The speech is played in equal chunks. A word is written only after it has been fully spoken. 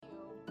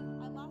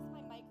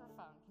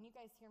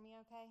me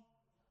okay?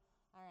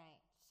 All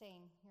right,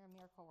 Shane, you're a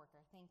miracle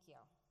worker. Thank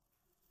you.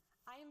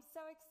 I am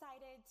so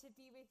excited to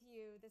be with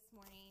you this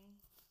morning.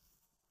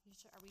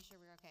 Are we sure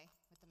we're okay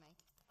with the mic?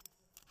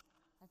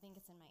 I think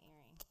it's in my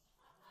earring.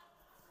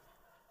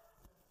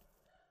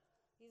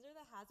 These are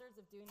the hazards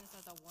of doing this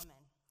as a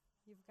woman.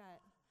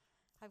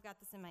 I've got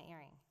this in my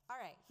earring. All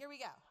right, here we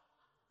go.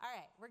 All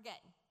right, we're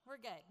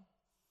good.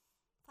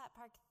 Flat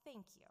Park,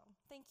 thank you.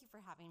 Thank you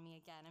for having me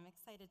again. I'm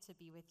excited to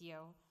be with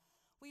you.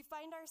 We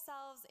find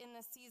ourselves in the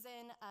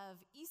season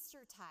of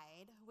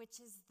Eastertide, which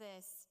is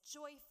this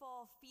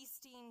joyful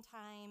feasting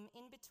time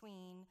in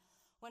between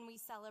when we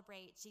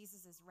celebrate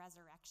Jesus'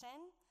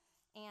 resurrection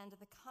and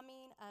the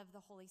coming of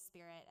the Holy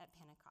Spirit at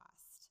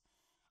Pentecost.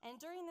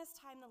 And during this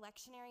time, the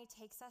lectionary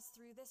takes us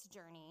through this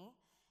journey,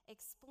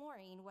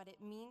 exploring what it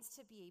means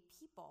to be a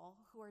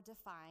people who are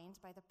defined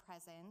by the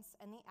presence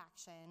and the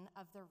action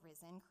of the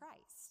risen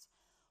Christ,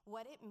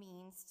 what it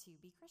means to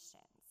be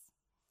Christians.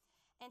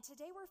 And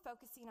today we're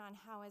focusing on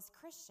how, as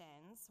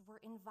Christians,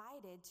 we're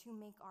invited to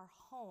make our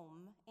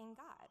home in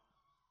God.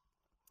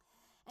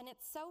 And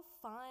it's so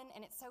fun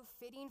and it's so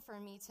fitting for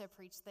me to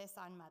preach this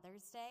on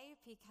Mother's Day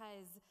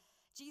because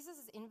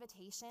Jesus'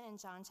 invitation in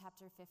John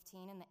chapter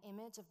 15 and the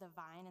image of the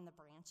vine and the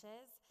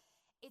branches,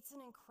 it's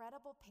an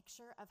incredible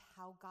picture of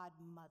how God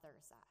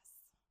mothers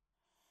us.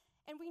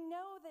 And we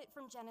know that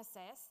from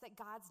Genesis that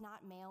God's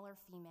not male or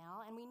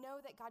female, and we know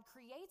that God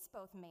creates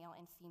both male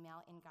and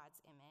female in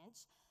God's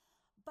image.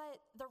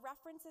 But the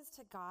references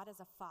to God as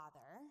a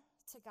father,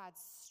 to God's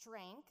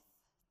strength,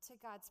 to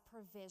God's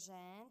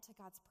provision, to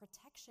God's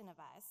protection of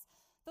us,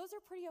 those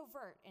are pretty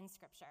overt in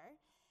Scripture.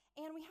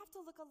 And we have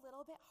to look a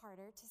little bit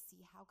harder to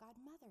see how God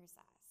mothers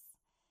us,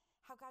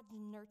 how God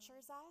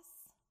nurtures us,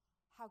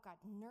 how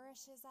God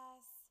nourishes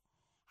us,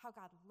 how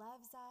God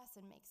loves us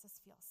and makes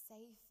us feel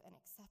safe and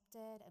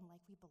accepted and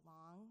like we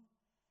belong.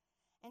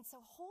 And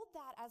so hold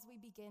that as we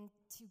begin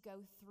to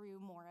go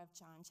through more of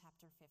John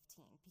chapter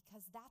 15,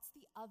 because that's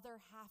the other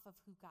half of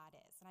who God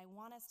is. And I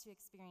want us to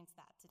experience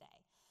that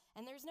today.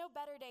 And there's no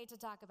better day to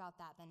talk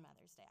about that than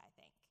Mother's Day, I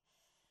think.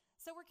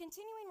 So we're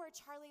continuing where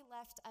Charlie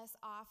left us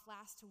off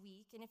last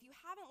week. And if you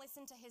haven't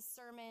listened to his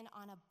sermon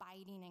on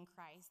abiding in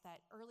Christ,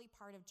 that early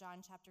part of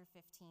John chapter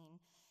 15,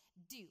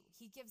 do.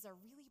 He gives a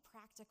really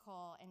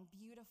practical and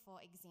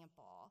beautiful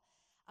example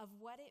of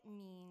what it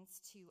means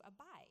to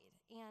abide,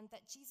 and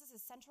that Jesus'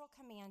 central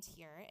command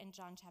here in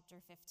John chapter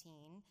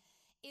 15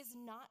 is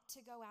not to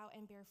go out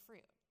and bear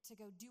fruit, to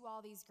go do all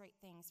these great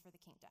things for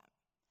the kingdom.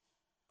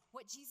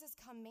 What Jesus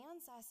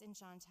commands us in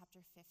John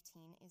chapter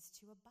 15 is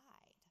to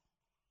abide,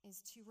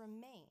 is to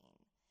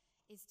remain,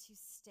 is to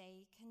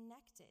stay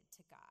connected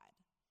to God,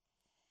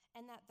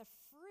 and that the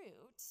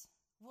fruit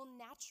will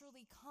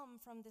naturally come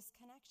from this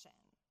connection,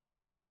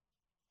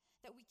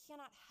 that we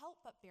cannot help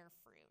but bear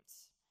fruit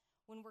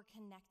when we're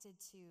connected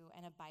to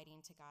and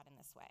abiding to God in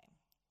this way.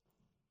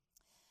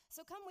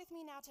 So come with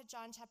me now to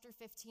John chapter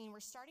 15.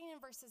 We're starting in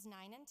verses 9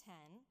 and 10,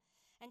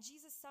 and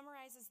Jesus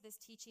summarizes this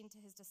teaching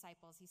to his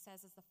disciples. He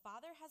says, "As the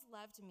Father has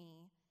loved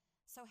me,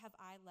 so have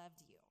I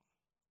loved you.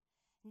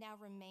 Now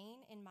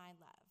remain in my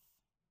love.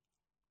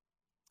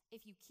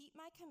 If you keep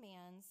my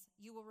commands,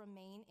 you will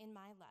remain in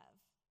my love,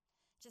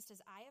 just as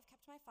I have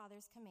kept my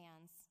Father's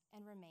commands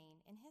and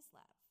remain in his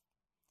love."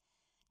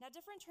 Now,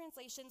 different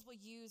translations will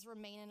use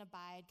remain and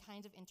abide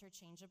kind of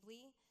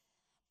interchangeably,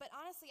 but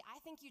honestly, I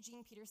think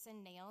Eugene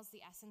Peterson nails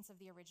the essence of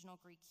the original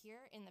Greek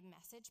here in the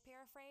Message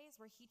paraphrase,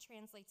 where he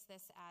translates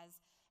this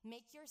as,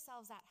 "Make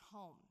yourselves at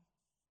home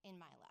in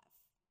my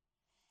love.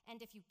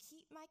 And if you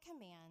keep my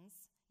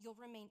commands, you'll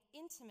remain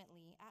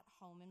intimately at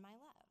home in my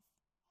love.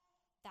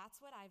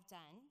 That's what I've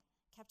done,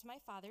 kept my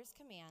Father's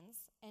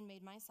commands, and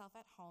made myself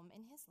at home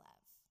in his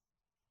love."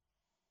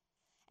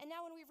 And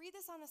now when we read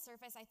this on the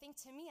surface, I think,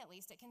 to me at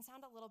least, it can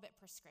sound a little bit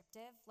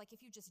prescriptive. Like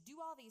if you just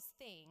do all these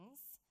things,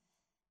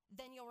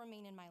 then you'll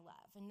remain in my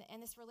love.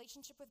 And this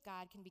relationship with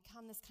God can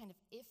become this kind of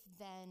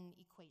if-then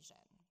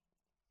equation.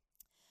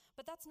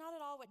 But that's not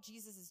at all what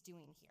Jesus is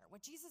doing here.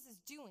 What Jesus is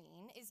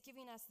doing is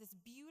giving us this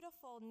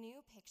beautiful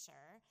new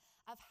picture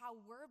of how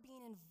we're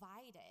being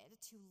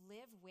invited to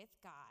live with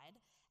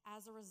God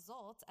as a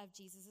result of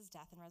Jesus'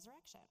 death and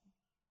resurrection.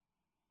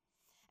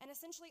 And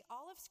essentially,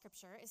 all of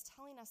Scripture is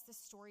telling us the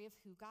story of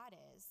who God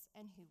is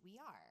and who we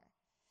are,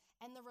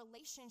 and the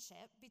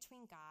relationship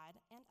between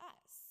God and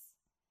us.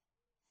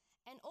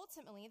 And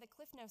ultimately, the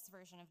Cliff Notes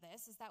version of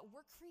this is that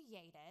we're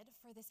created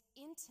for this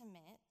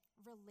intimate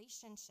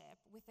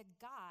relationship with a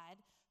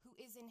God who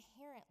is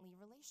inherently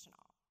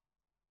relational.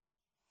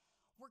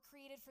 We're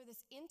created for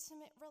this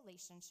intimate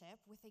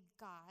relationship with a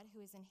God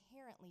who is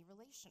inherently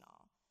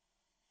relational.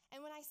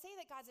 And when I say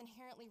that God's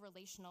inherently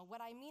relational, what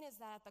I mean is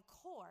that at the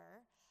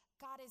core,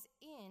 God is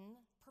in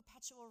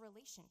perpetual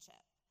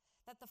relationship,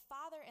 that the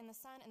Father and the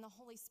Son and the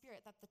Holy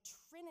Spirit, that the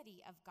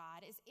Trinity of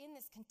God is in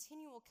this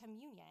continual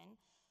communion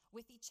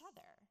with each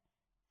other.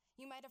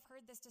 You might have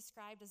heard this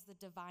described as the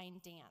divine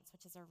dance,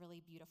 which is a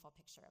really beautiful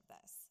picture of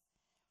this.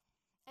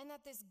 And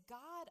that this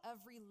God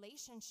of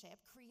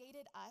relationship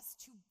created us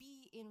to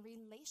be in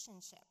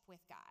relationship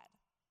with God.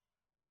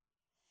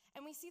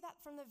 And we see that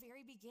from the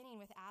very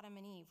beginning with Adam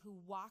and Eve, who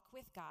walk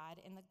with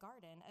God in the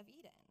Garden of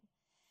Eden.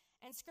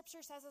 And Scripture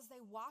says as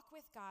they walk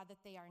with God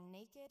that they are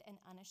naked and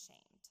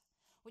unashamed,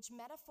 which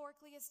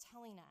metaphorically is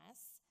telling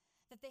us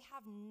that they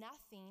have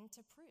nothing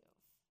to prove.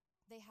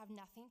 They have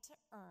nothing to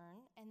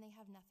earn, and they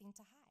have nothing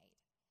to hide.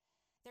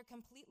 They're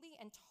completely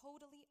and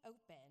totally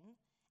open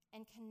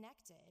and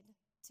connected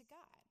to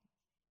God.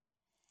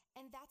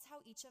 And that's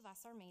how each of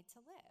us are made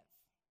to live.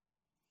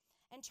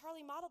 And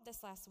Charlie modeled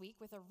this last week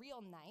with a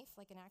real knife,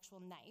 like an actual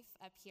knife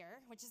up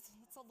here, which is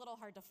it's a little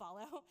hard to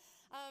follow.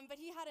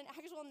 But he had an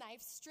actual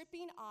knife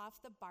stripping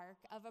off the bark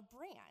of a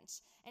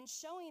branch and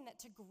showing that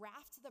to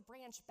graft the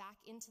branch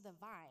back into the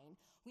vine,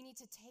 we need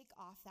to take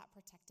off that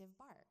protective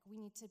bark. We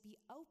need to be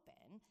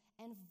open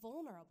and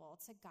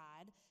vulnerable to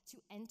God to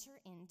enter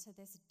into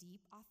this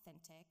deep,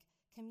 authentic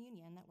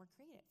communion that we're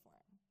created for.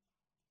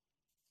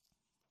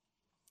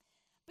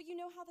 But you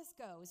know how this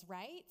goes,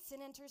 right? Sin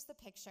enters the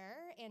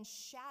picture and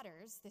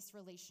shatters this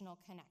relational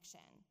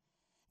connection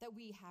that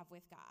we have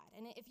with God.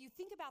 And if you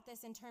think about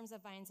this in terms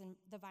of vines and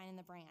the vine and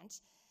the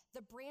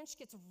branch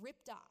gets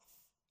ripped off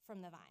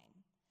from the vine.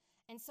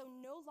 And so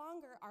no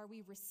longer are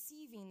we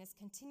receiving this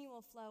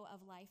continual flow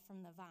of life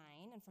from the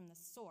vine and from the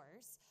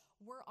source.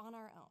 We're on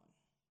our own,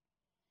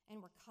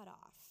 and we're cut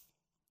off.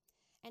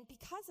 And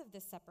because of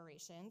this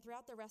separation,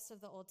 throughout the rest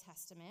of the Old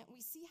Testament, we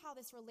see how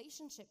this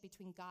relationship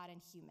between God and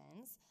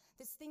humans,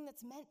 this thing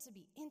that's meant to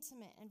be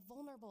intimate and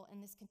vulnerable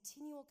and this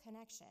continual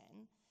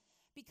connection,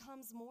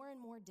 becomes more and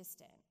more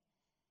distant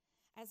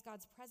as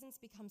God's presence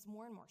becomes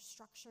more and more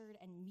structured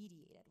and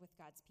mediated with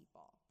God's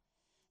people.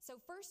 So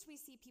first we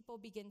see people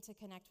begin to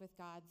connect with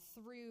God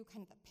through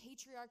kind of the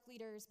patriarch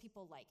leaders,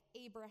 people like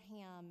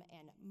Abraham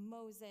and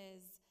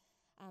Moses.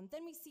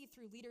 Then we see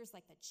through leaders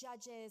like the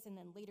judges, and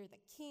then later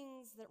the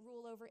kings that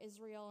rule over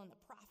Israel, and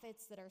the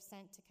prophets that are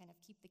sent to kind of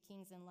keep the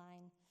kings in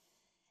line.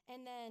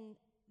 And then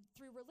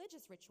through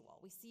religious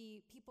ritual, we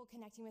see people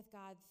connecting with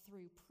God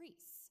through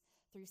priests,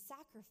 through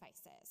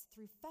sacrifices,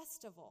 through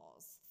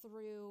festivals,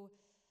 through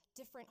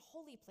different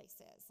holy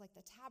places like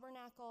the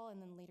tabernacle and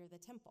then later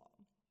the temple.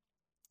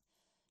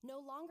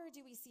 No longer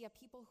do we see a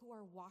people who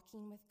are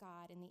walking with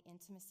God in the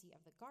intimacy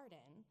of the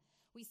garden.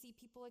 We see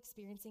people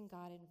experiencing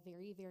God in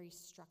very, very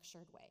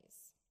structured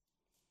ways.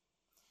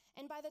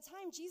 And by the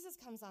time Jesus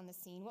comes on the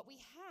scene, what we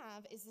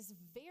have is this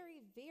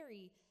very,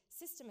 very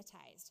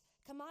systematized,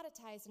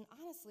 commoditized, and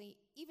honestly,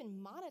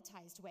 even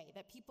monetized way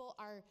that people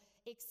are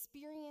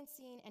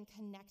experiencing and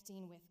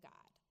connecting with God.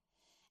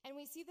 And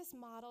we see this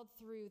modeled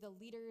through the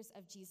leaders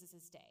of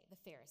Jesus' day, the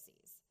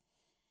Pharisees.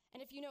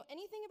 And if you know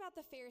anything about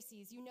the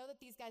Pharisees, you know that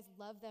these guys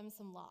love them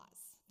some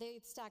laws. They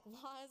stack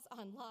laws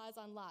on laws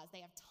on laws. They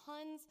have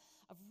tons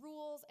of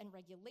rules and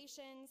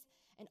regulations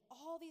and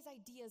all these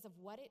ideas of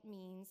what it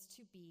means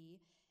to be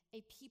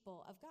a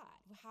people of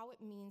God, how it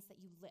means that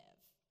you live.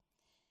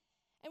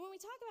 And when we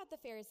talk about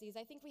the Pharisees,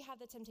 I think we have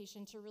the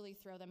temptation to really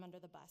throw them under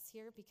the bus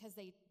here because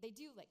they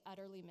do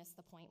utterly miss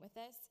the point with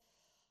this.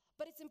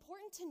 But it's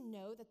important to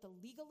know that the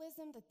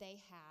legalism that they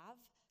have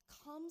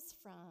comes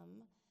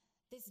from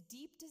this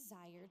deep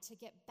desire to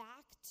get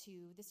back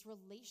to this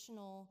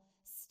relational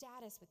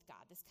status with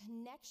God, this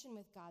connection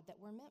with God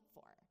that we're meant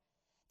for.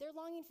 They're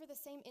longing for the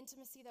same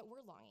intimacy that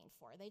we're longing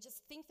for. They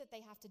just think that they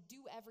have to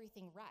do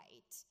everything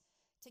right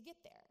to get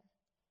there.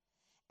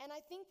 And I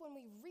think when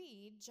we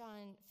read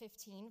John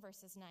 15,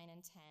 verses 9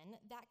 and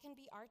 10, that can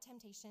be our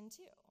temptation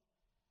too.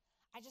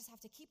 I just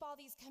have to keep all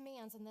these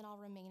commands and then I'll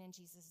remain in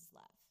Jesus'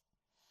 love.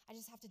 I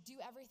just have to do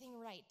everything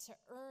right to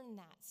earn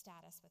that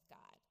status with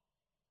God.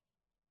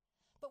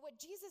 But what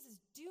Jesus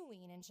is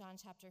doing in John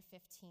chapter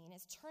 15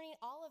 is turning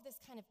all of this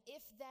kind of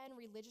if-then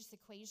religious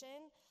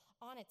equation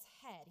on its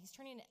head. He's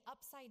turning it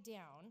upside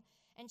down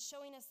and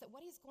showing us that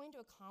what he's going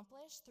to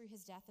accomplish through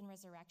his death and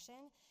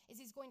resurrection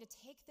is he's going to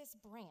take this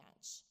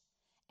branch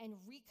and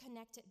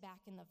reconnect it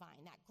back in the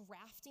vine. That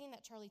grafting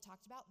that Charlie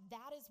talked about,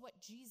 that is what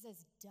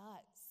Jesus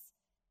does.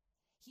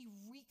 He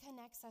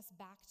reconnects us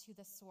back to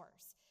the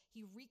source.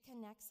 He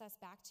reconnects us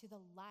back to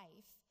the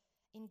life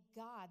in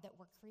God that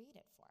we're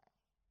created for.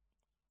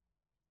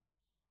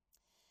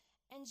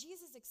 And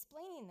Jesus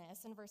explaining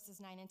this in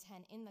verses 9 and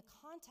 10 in the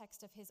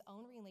context of his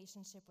own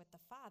relationship with the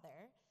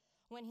Father,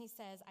 when he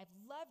says, I've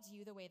loved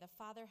you the way the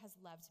Father has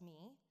loved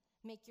me.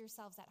 Make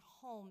yourselves at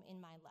home in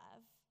my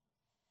love.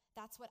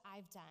 That's what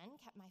I've done,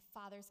 kept my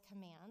Father's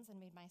commands and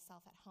made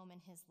myself at home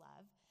in his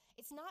love.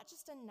 It's not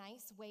just a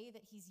nice way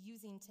that he's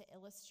using to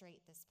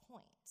illustrate this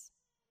point.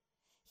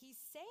 He's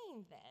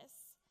saying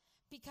this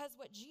because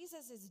what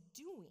Jesus is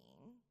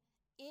doing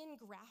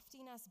in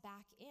grafting us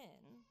back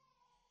in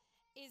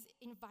is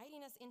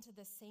inviting us into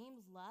the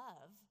same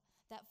love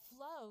that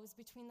flows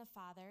between the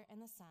Father and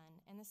the Son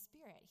and the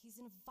Spirit.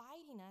 He's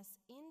inviting us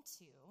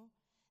into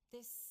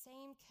this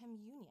same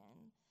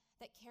communion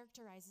that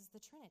characterizes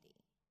the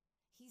Trinity.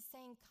 He's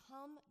saying,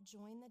 come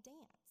join the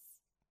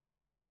dance.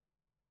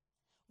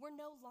 We're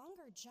no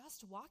longer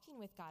just walking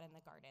with God in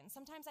the garden.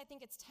 Sometimes I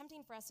think it's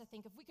tempting for us to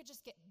think if we could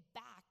just get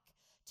back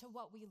to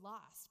what we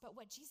lost. But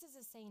what Jesus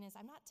is saying is,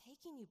 I'm not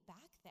taking you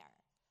back there.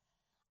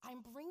 I'm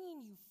I'm bringing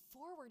you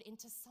forward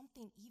into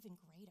something even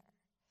greater,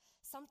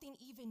 something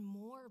even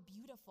more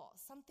beautiful,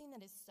 something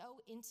that is so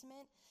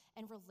intimate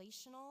and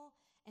relational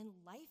and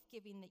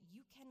life-giving that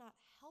you cannot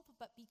help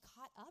but be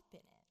caught up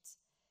in it.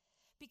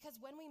 Because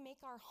when we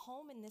make our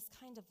home in this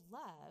kind of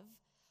love,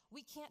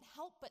 we can't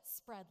help but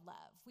spread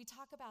love. We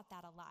talk about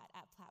that a lot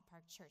at Platt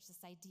Park Church,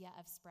 this idea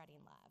of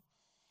spreading love.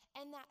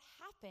 And that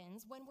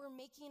happens when we're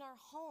making our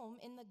home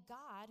in the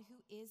God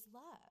who is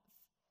love.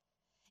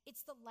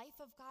 It's the life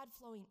of God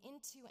flowing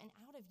into and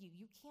out of you.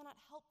 You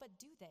cannot help but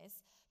do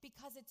this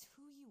because it's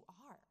who you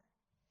are.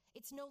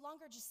 It's no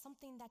longer just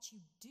something that you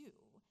do.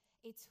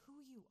 It's who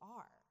you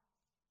are.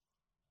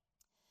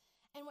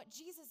 And what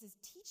Jesus is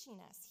teaching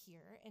us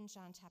here in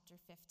John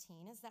chapter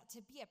 15 is that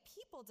to be a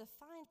people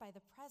defined by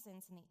the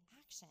presence and the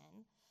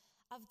action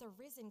of the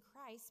risen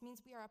Christ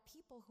means we are a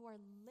people who are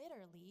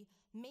literally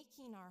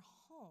making our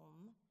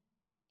home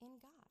in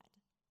God,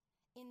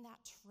 in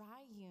that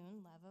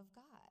triune love of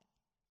God.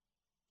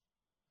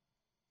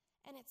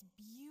 And it's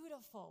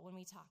beautiful when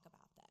we talk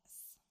about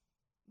this.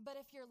 But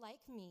if you're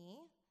like me,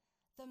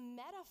 the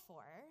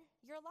metaphor,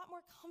 you're a lot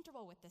more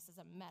comfortable with this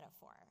as a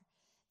metaphor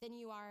than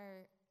you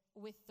are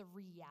with the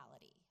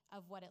reality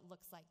of what it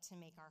looks like to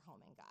make our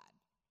home in God.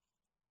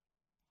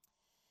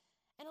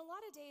 And a lot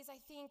of days, I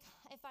think,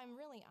 if I'm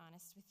really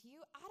honest with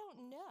you, I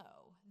don't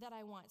know that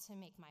I want to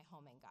make my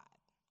home in God.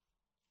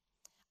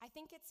 I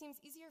think it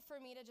seems easier for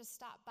me to just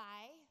stop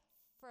by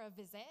for a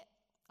visit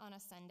on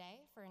a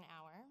Sunday for an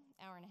hour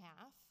and a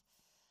half,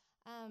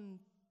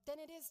 than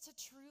it is to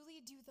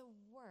truly do the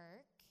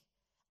work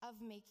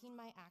of making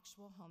my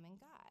actual home in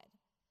God.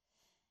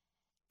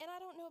 And I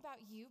don't know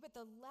about you, but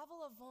the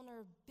level of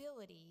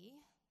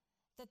vulnerability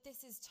that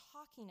this is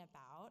talking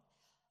about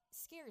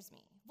scares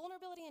me.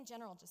 Vulnerability in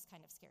general just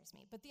kind of scares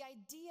me. But the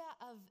idea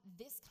of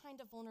this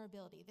kind of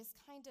vulnerability, this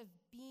kind of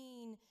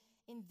being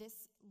in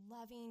this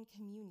loving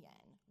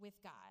communion with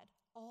God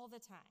all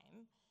the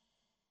time,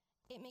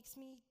 it makes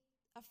me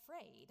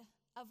afraid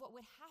of what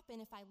would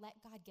happen if I let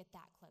God get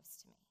that close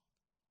to me.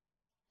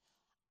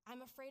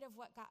 I'm afraid of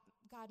what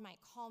God might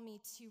call me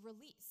to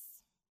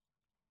release,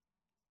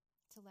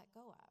 to let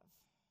go of.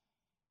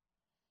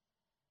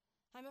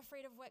 I'm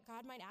afraid of what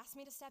God might ask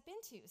me to step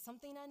into,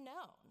 something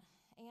unknown.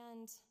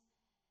 And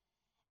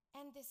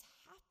this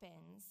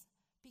happens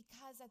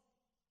because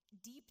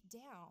deep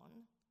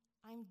down,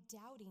 I'm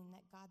doubting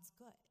that God's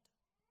good.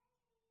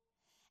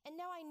 And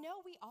now I know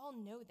we all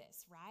know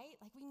this, right?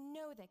 Like we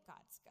know that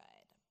God's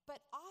good.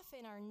 But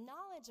often our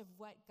knowledge of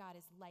what God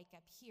is like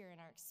up here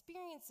and our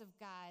experience of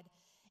God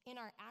in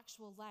our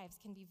actual lives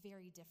can be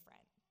very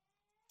different.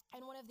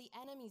 And one of the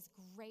enemy's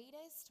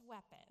greatest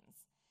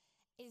weapons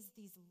is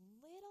these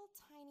little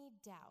tiny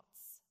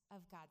doubts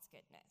of God's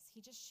goodness.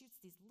 He just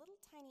shoots these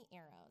little tiny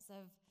arrows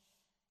of,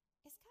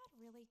 is God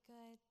really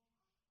good?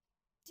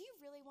 Do you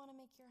really want to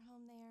make your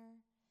home there?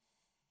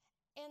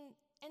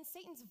 And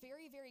Satan's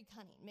very, very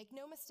cunning. Make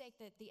no mistake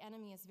that the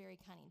enemy is very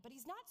cunning, but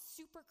he's not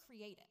super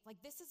creative. Like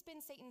this has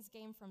been Satan's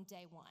game from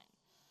day one.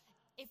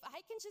 If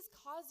I can just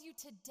cause you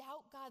to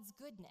doubt God's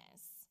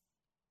goodness,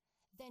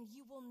 then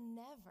you will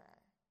never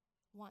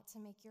want to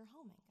make your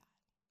home in God.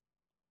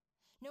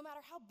 No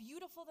matter how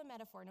beautiful the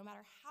metaphor, no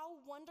matter how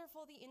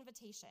wonderful the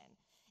invitation,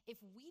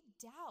 if we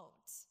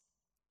doubt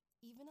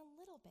even a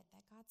little bit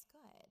that God's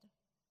good,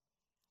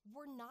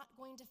 we're not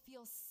going to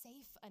feel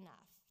safe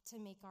enough to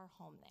make our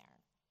home there.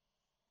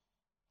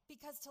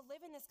 Because to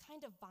live in this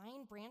kind of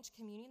vine branch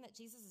communion that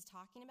Jesus is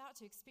talking about,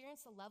 to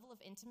experience the level of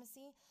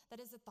intimacy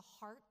that is at the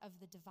heart of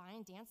the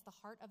divine dance,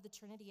 the heart of the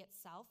Trinity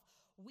itself,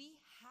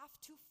 we have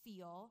to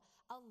feel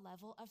a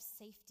level of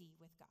safety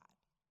with God.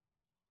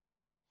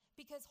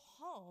 Because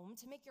home,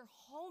 to make your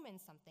home in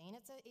something,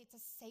 it's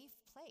a safe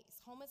place.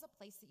 Home is a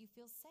place that you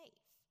feel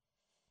safe.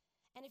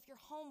 And if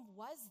your home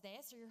was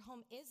this or your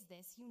home is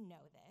this, you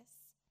know this.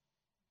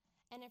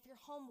 And if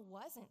your home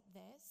wasn't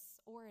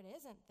this or it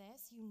isn't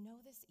this, you know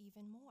this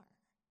even more.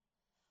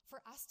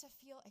 For us to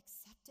feel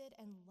accepted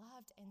and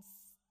loved and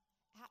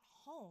at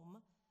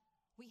home,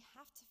 we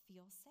have to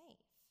feel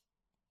safe.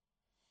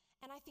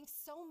 And I think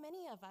so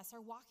many of us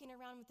are walking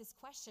around with this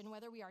question,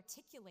 whether we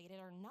articulate it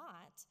or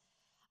not,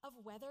 of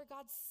whether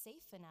God's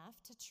safe enough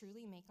to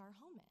truly make our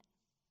home in.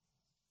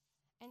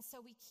 And so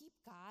we keep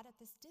God at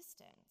this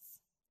distance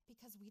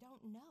because we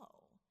don't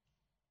know.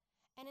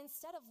 And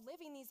instead of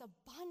living these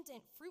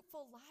abundant,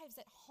 fruitful lives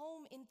at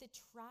home in the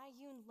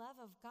triune love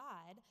of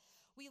God,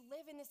 we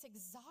live in this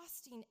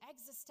exhausting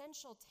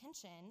existential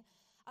tension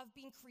of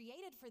being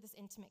created for this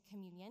intimate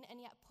communion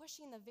and yet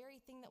pushing the very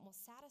thing that will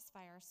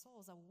satisfy our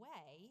souls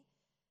away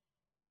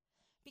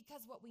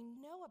because what we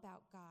know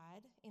about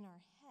God in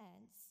our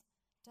heads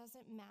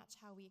doesn't match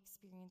how we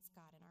experience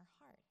God in our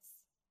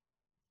hearts.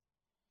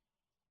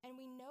 And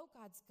we know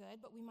God's good,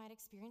 but we might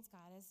experience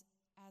God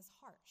as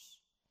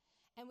harsh.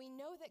 And we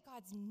know that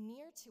God's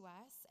near to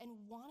us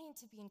and wanting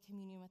to be in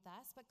communion with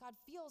us, but God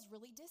feels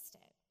really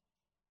distant.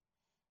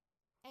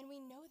 And we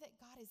know that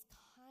God is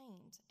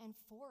kind and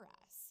for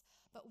us,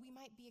 but we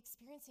might be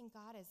experiencing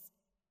God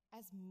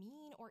as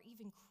mean or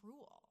even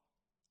cruel.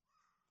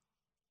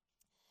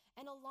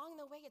 And along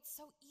the way, it's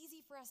so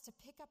easy for us to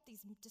pick up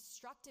these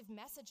destructive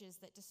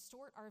messages that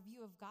distort our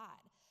view of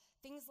God.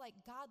 Things like,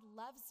 God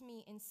loves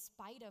me in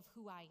spite of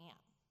who I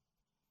am.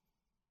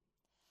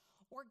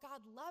 Or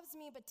God loves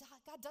me, but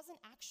God doesn't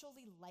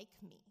actually like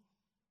me.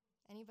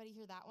 Anybody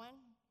hear that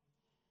one?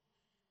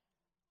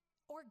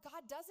 Or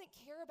God doesn't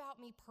care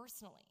about me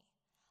personally.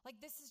 Like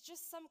this is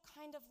just some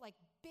kind of like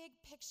big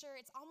picture.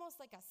 It's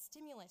almost like a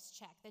stimulus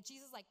check that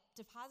Jesus like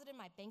deposited in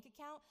my bank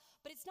account,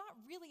 but it's not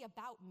really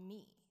about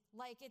me.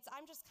 Like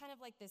I'm just kind of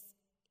like this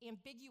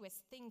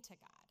ambiguous thing to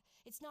God.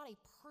 It's not a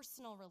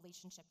personal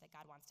relationship that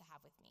God wants to have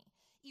with me,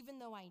 even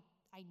though I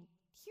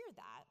hear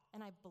that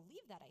and I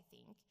believe that, I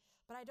think,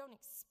 but I don't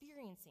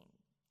experience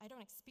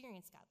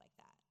God like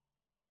that.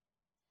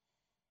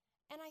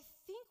 And I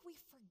think we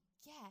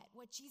forget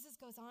what Jesus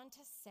goes on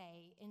to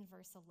say in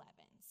verse 11.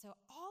 So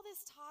all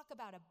this talk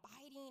about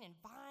abiding and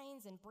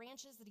vines and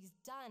branches that he's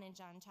done in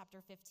John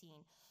chapter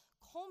 15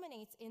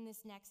 culminates in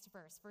this next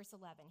verse, verse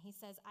 11. He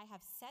says, I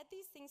have said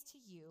these things to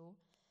you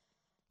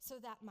so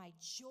that my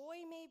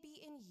joy may be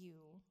in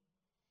you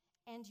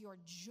and your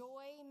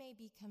joy may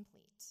be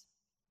complete.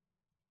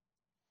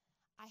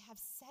 I have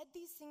said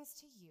these things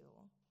to you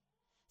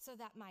so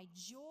that my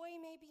joy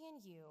may be in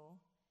you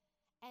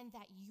and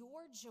that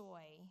your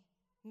joy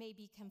may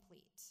be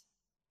complete.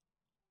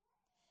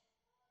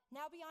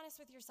 Now be honest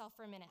with yourself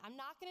for a minute. I'm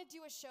not going to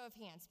do a show of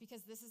hands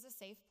because this is a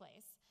safe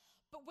place.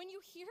 But when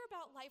you hear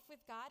about life with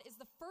God, is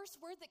the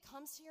first word that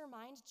comes to your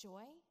mind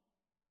joy?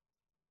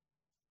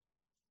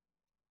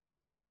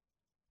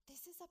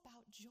 This is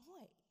about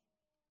joy.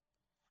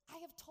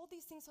 I have told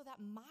these things so that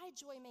my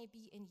joy may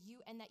be in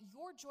you and that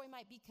your joy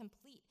might be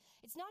complete.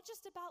 It's not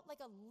just about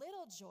like a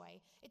little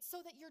joy. It's so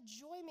that your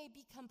joy may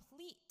be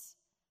complete.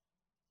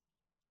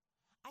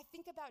 I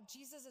think about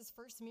Jesus'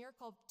 first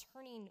miracle,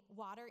 turning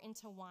water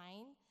into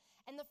wine,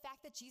 and the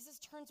fact that Jesus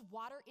turns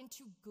water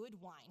into good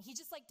wine. He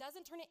just like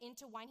doesn't turn it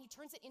into wine. He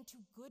turns it into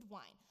good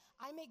wine.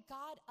 I'm a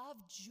God of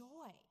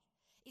joy.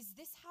 Is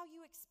this how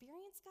you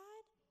experience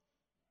God?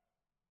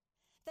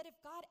 That if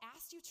God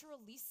asked you to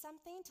release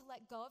something, to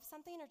let go of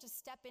something, or to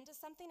step into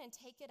something and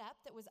take it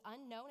up that was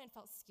unknown and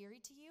felt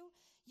scary to you,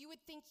 you would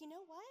think, you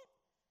know what?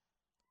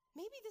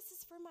 Maybe this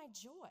is for my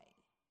joy.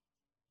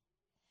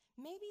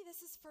 Maybe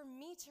this is for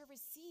me to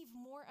receive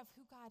more of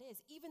who God is,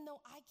 even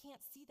though I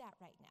can't see that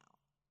right now.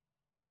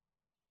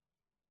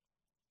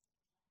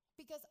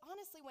 Because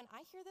honestly, when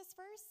I hear this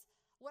verse,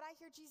 what I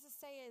hear Jesus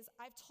say is,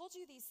 I've told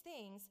you these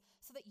things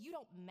so that you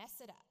don't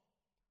mess it up.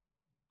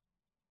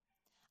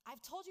 I've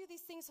told you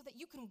these things so that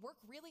you can work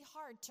really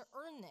hard to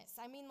earn this.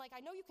 I mean, like, I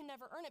know you can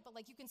never earn it, but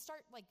like you can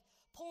start like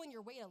pulling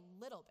your weight a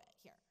little bit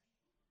here.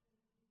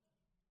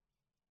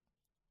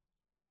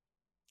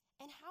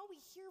 And how we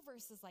hear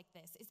verses like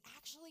this is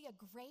actually a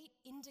great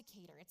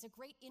indicator. It's a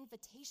great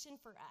invitation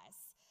for us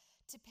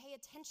to pay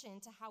attention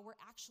to how we're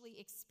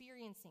actually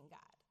experiencing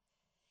God.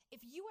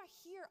 If you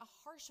hear a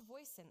harsh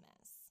voice in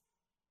this,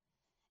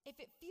 if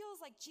it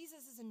feels like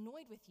Jesus is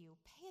annoyed with you,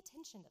 pay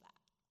attention to that.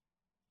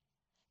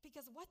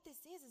 Because what this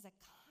is a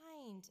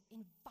kind,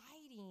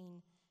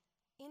 inviting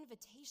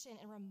invitation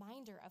and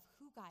reminder of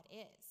who God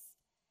is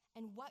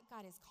and what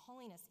God is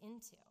calling us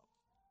into.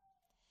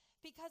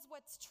 Because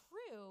what's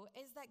true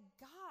is that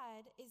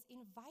God is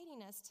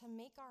inviting us to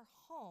make our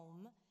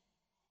home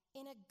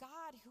in a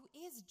God who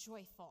is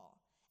joyful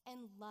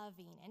and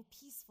loving and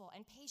peaceful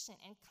and patient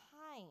and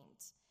kind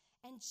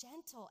and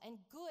gentle and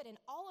good and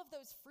all of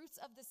those fruits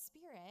of the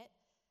Spirit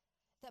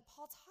that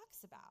Paul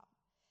talks about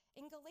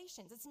in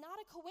Galatians. It's not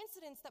a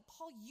coincidence that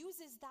Paul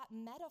uses that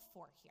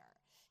metaphor here.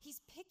 He's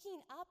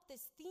picking up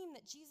this theme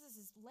that Jesus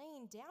is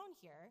laying down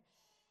here,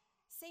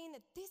 saying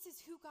that this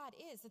is who God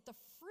is, that the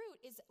fruit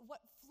is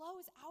what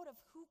flows out of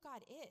who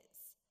God is.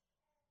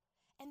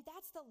 And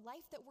that's the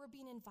life that we're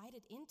being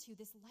invited into,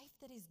 this life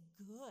that is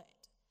good,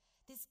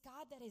 this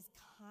God that is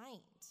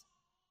kind,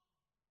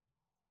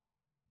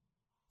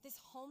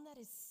 this home that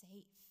is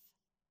safe.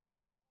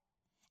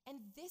 And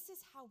this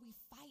is how we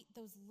fight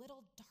those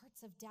little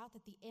darts of doubt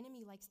that the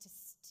enemy likes to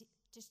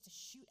just to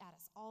shoot at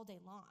us all day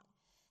long.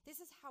 This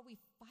is how we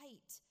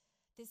fight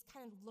this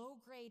kind of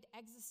low-grade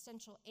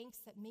existential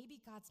angst that maybe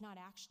God's not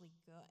actually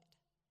good.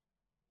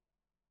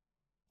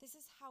 This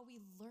is how we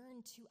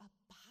learn to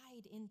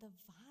abide in the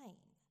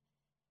vine.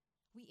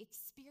 We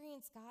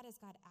experience God as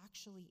God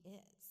actually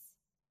is.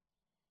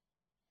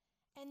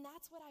 And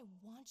that's what I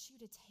want you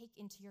to take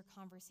into your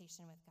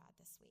conversation with God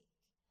this week.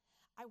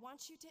 I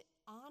want you to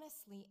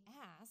honestly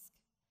ask,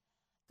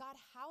 God,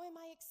 how am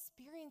I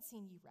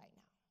experiencing you right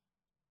now?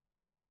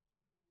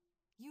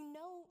 You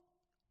know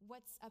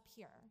what's up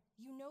here.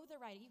 You know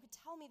you could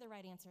tell me the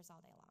right answers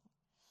all day long.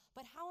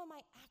 But how am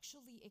I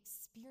actually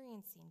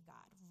experiencing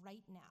God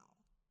right now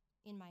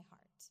in my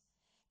heart?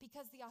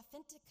 Because the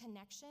authentic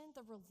connection,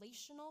 the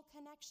relational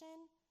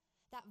connection,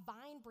 that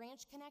vine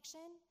branch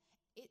connection,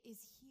 it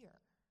is here.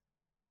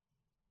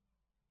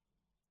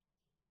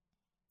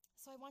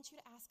 So I want you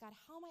to ask God,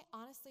 how am I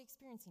honestly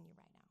experiencing you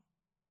right now?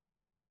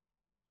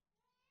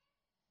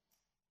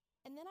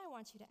 And then I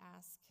want you to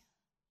ask,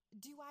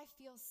 do I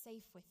feel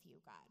safe with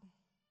you, God?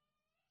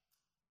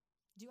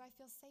 Do I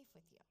feel safe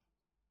with you?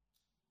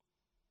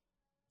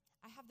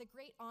 I have the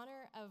great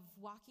honor of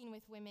walking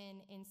with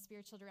women in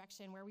spiritual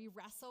direction where we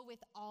wrestle with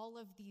all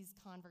of these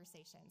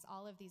conversations,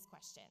 all of these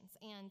questions.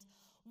 And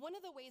one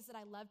of the ways that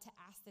I love to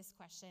ask this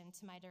question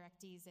to my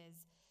directees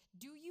is,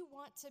 do you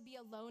want to be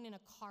alone in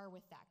a car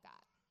with that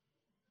God?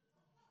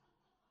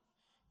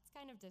 It's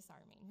kind of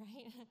disarming,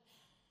 right?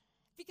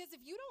 Because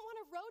if you don't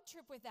want a road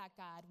trip with that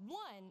God,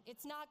 one,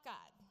 it's not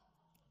God.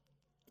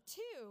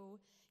 Two,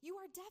 you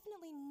are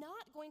definitely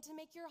not going to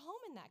make your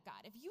home in that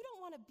God. If you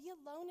don't want to be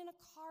alone in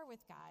a car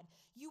with God,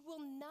 you will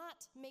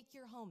not make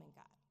your home in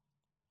God.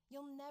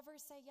 You'll never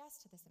say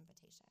yes to this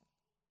invitation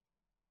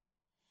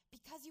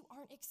because you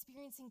aren't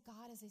experiencing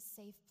God as a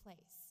safe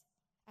place,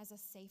 as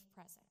a safe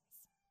presence.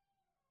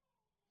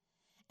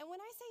 And when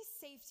I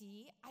say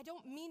safety, I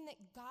don't mean that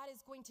God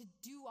is going to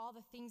do all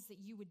the things that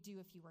you would do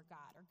if you were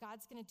God, or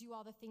God's going to do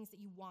all the things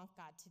that you want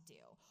God to do,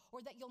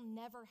 or that you'll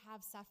never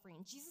have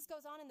suffering. Jesus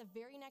goes on in the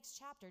very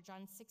next chapter,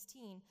 John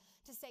 16,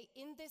 to say,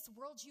 in this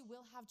world you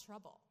will have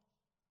trouble.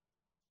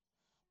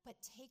 But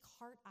take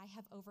heart, I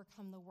have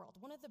overcome the world.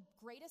 One of the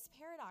greatest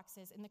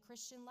paradoxes in the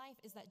Christian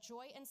life is that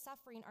joy and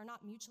suffering are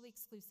not mutually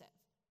exclusive.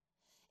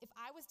 If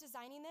I was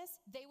designing this,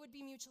 they would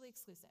be mutually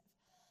exclusive.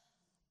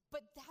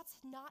 But that's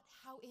not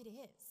how it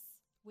is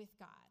with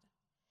God.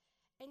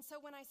 And so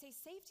when I say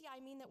safety,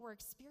 I mean that we're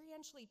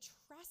experientially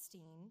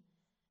trusting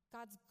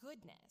God's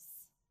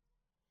goodness,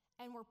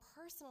 and we're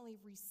personally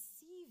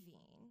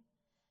receiving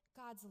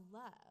God's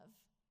love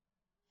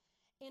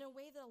in a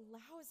way that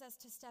allows us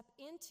to step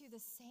into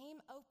the same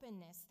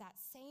openness, that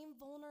same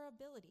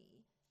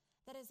vulnerability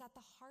that is at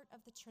the heart of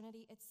the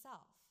Trinity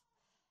itself,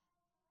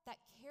 that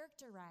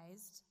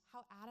characterized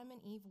how Adam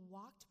and Eve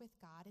walked with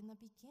God in the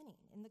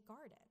beginning, in the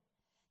garden.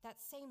 That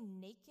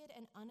same naked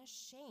and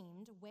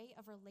unashamed way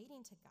of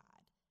relating to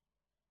God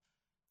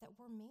that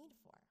we're made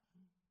for.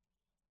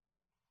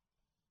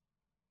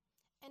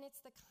 And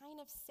it's the kind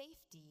of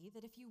safety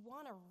that if you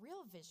want a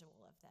real visual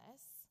of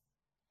this,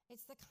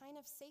 it's the kind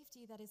of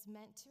safety that is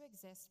meant to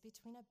exist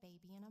between a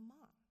baby and a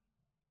mom.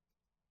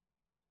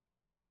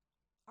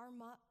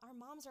 Our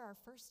moms are our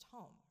first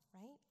home,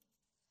 right?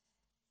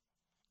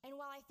 And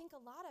while I think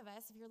a lot of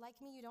us, if you're like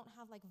me, you don't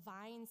have like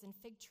vines and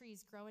fig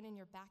trees growing in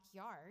your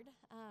backyard,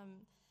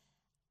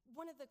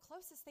 one of the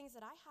closest things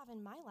that I have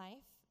in my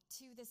life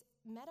to this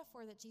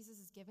metaphor that Jesus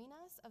is giving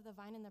us of the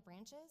vine and the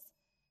branches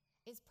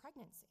is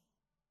pregnancy.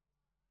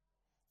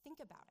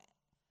 Think about it.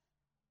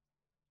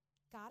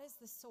 God is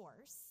the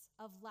source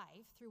of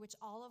life through which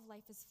all of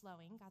life is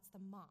flowing. God's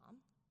the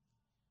mom.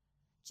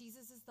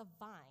 Jesus is the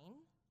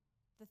vine,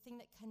 the thing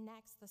that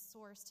connects the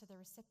source to the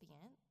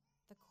recipient,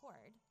 the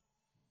cord.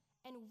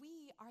 And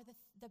we are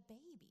the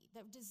baby,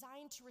 that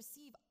designed to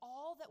receive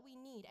all that we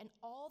need and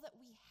all that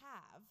we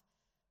have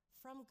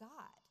from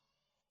God.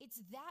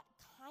 It's that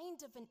kind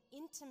of an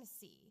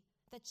intimacy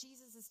that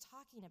Jesus is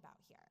talking about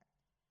here.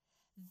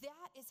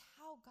 That is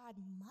how God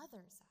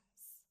mothers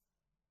us.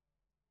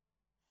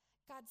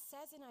 God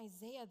says in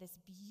Isaiah this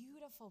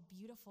beautiful,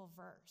 beautiful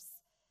verse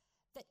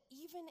that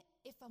even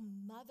if a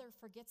mother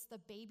forgets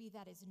the baby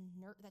that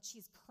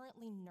she's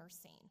currently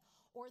nursing,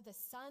 or the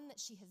son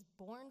that she has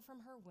born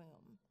from her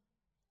womb,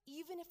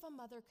 even if a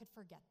mother could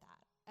forget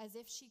that, as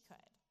if she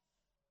could,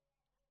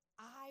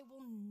 I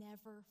will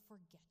never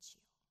forget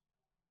you.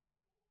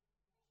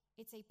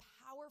 It's a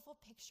powerful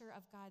picture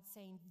of God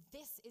saying,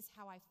 this is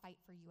how I fight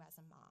for you as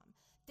a mom.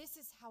 This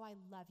is how I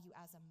love you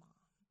as a mom.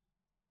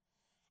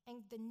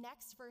 And the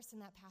next verse in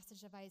that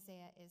passage of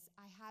Isaiah is,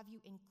 I have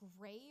you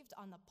engraved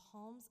on the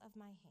palms of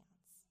my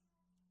hands.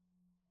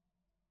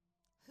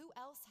 Who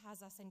else has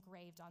us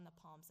engraved on the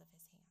palms of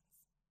his hands?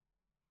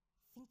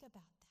 Think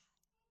about that.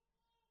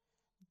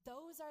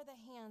 Those are the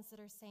hands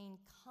that are saying,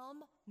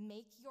 come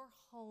make your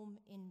home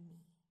in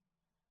me.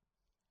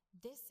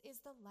 This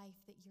is the life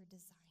that you're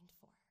designed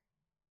for.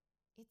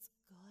 It's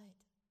good.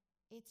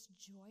 It's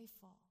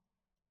joyful.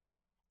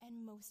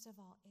 And most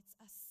of all, it's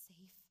a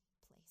safe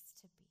place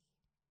to be.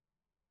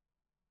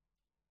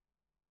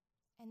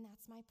 And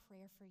that's my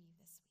prayer for you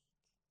this week.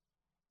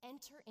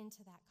 Enter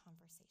into that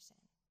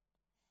conversation.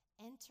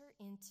 Enter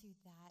into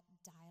that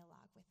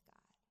dialogue with God.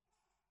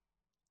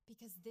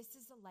 Because this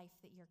is the life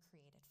that you're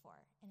created for,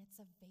 and it's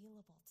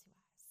available to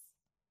us.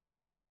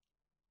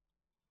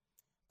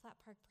 Platt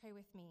Park, pray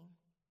with me.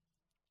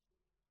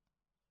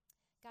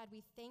 God,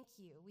 we thank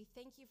you. We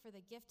thank you for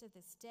the gift of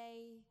this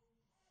day.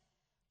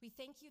 We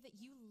thank you that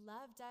you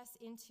loved us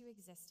into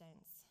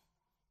existence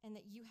and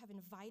that you have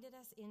invited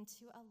us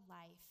into a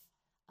life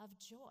of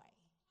joy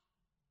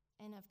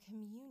and of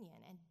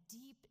communion and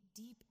deep,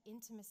 deep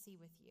intimacy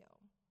with you.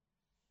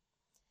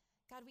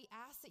 God, we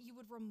ask that you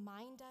would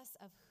remind us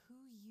of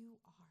who you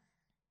are.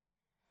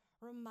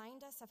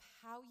 Remind us of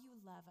how you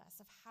love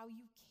us, of how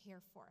you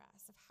care for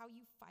us, of how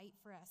you fight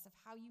for us, of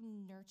how you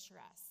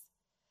nurture us,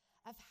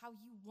 of how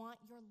you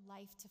want your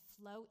life to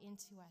flow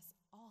into us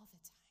all the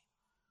time.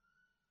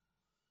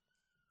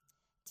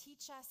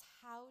 Teach us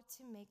how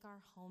to make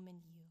our home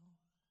in you.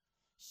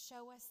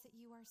 Show us that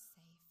you are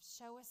safe.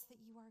 Show us that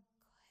you are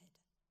good.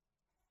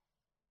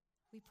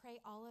 We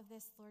pray all of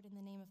this, Lord, in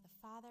the name of the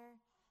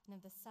Father, and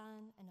of the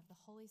Son, and of the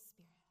Holy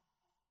Spirit.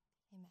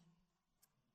 Amen.